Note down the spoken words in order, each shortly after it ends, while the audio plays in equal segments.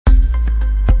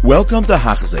Welcome to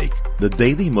Hachzik, the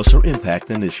Daily Musar Impact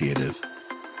Initiative.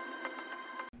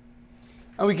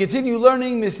 And we continue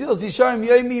learning Mesilas Yesharim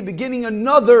Yomi, beginning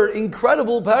another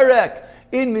incredible parak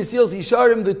in Mesilas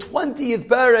Yesharim, the 20th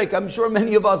parak. I'm sure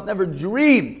many of us never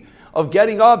dreamed of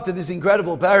getting up to this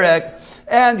incredible parak.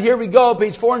 And here we go,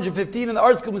 page 415 in the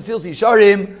article Mesilas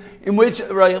Yesharim, in which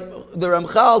the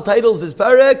Ramchal titles this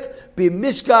parak,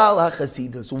 B'mishkal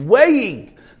HaChasidus,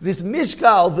 weighing this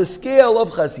mishkal, the scale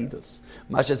of Chasidus.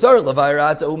 Now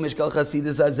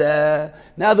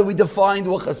that we defined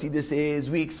what Chasidus is,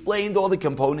 we explained all the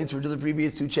components which are the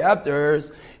previous two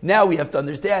chapters. Now we have to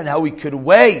understand how we could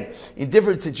weigh in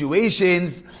different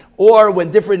situations, or when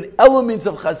different elements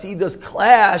of Chasidus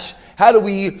clash. How do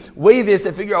we weigh this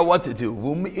and figure out what to do?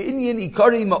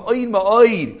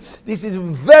 This is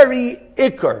very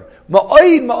ikar.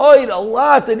 Ma'oid, a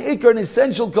lot, an ikar, an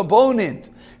essential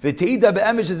component. Says the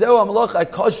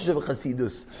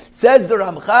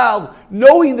Ramchal,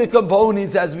 knowing the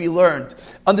components as we learned,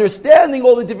 understanding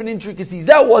all the different intricacies,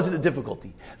 that wasn't the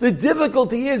difficulty. The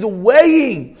difficulty is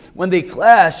weighing when they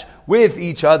clash with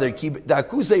each other.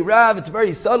 It's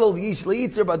very subtle. And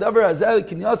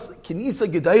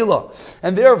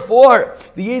therefore,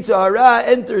 the Yetzer Hara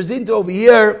enters into over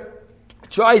here,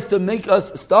 tries to make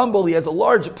us stumble. He has a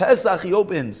large Pesach he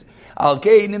opens. The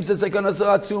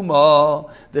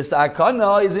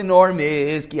sakana is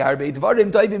enormous. Because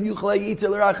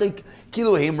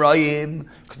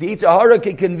the Yetzer Hara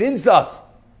can convince us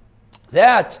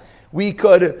that we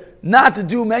could not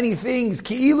do many things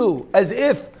ki'ilu, as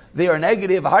if they are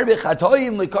negative. And the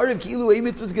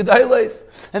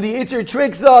Yetzer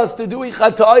tricks us to doing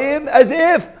chatoim as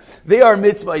if they are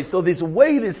mitzvahs. So this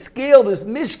way, this scale, this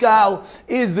mishkal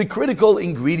is the critical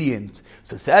ingredient.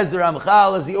 So says the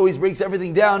Ramchal, as he always breaks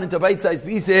everything down into bite-sized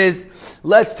pieces,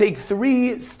 let's take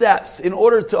 3 steps in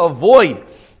order to avoid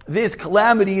this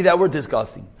calamity that we're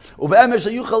discussing. There are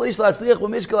 3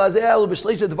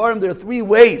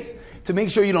 ways to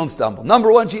make sure you don't stumble.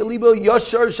 Number 1, his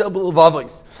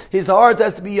heart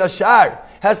has to be yashar,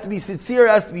 has to be sincere,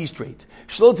 has to be straight.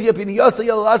 That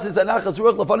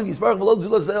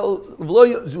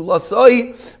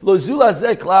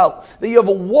you have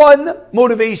one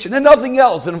motivation and nothing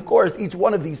else. And of course, each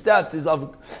one of these steps is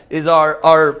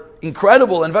our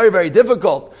incredible and very, very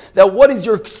difficult. That what is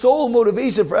your sole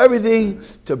motivation for everything?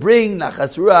 To bring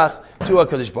nachas ruach to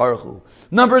HaKadosh Baruch Hu.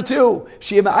 Number 2,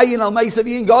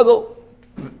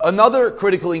 another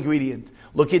critical ingredient.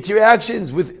 Look at your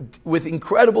actions with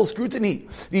incredible scrutiny.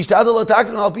 And try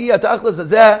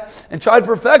to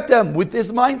perfect them with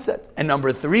this mindset. And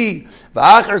number 3, and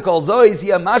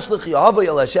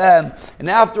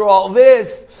after all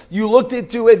this, you looked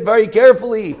into it very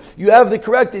carefully. You have the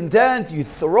correct intent. You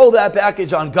throw that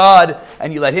package on God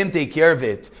and you let Him take care of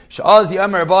it. Says the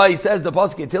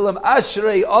Pasuk Tilim,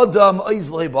 Ashrei Adam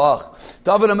Oiz Leibach.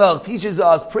 David HaMelech teaches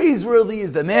us, praiseworthy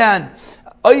is the man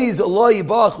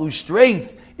whose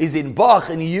strength is in Bach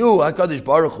and you, HaKadosh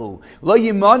Baruch Hu.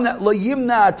 Hashem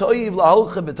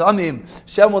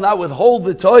will not withhold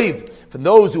the toiv from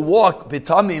those who walk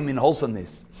betamim in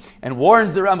wholesomeness. And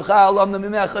warns the Ramchal,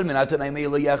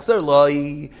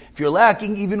 if you're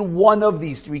lacking even one of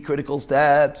these 3 critical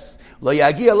steps, you're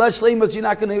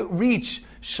not going to reach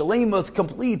Shleimus,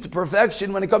 complete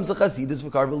perfection when it comes to Chasidus,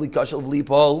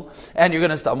 and you're going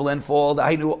to stumble and fall.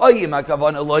 If your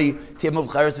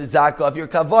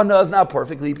kavanah is not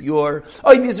perfectly pure,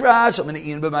 or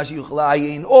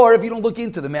if you don't look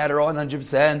into the matter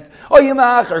 100%,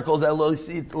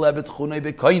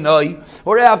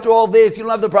 or after all this, you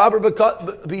don't have the proper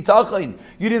bitachon,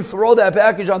 you didn't throw that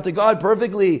package onto God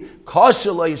perfectly,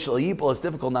 it's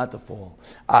difficult not to fall.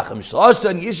 But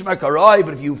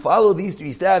if you follow these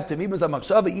 3 steps,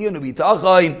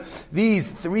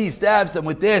 these 3 steps, and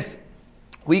with this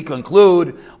we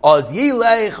conclude, then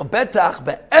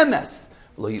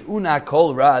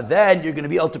you're going to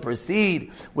be able to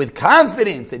proceed with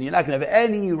confidence, and you're not going to have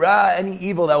any any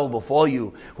evil that will befall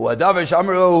you.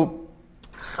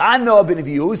 Chana ben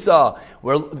Viusa,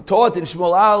 we're taught in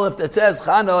Shmuel Aleph that says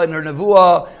Chana in her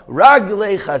Nevuah,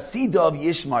 Raglei Chasidav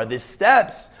Yishmar, the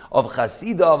steps of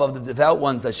Chasidav, of the devout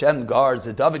ones, Hashem guards.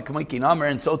 The David K'moiki Namer,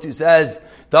 and so too says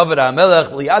David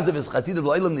HaMelech, Liyazav is Chasidav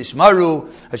L'Olam Nishmaru.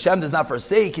 Hashem does not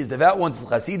forsake his devout ones,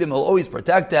 Chasidim, he'll always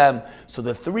protect them. So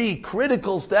the 3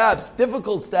 critical steps,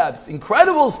 difficult steps,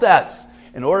 incredible steps,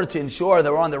 in order to ensure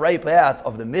that we're on the right path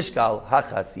of the Mishkal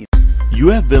HaChasid. You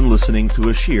have been listening to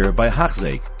a shir by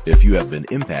Hachzik. If you have been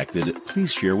impacted, please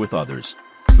share with others.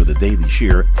 For the daily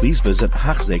shir, please visit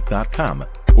Hachzik.com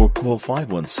or call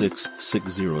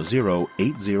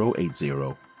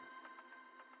 516-600-8080.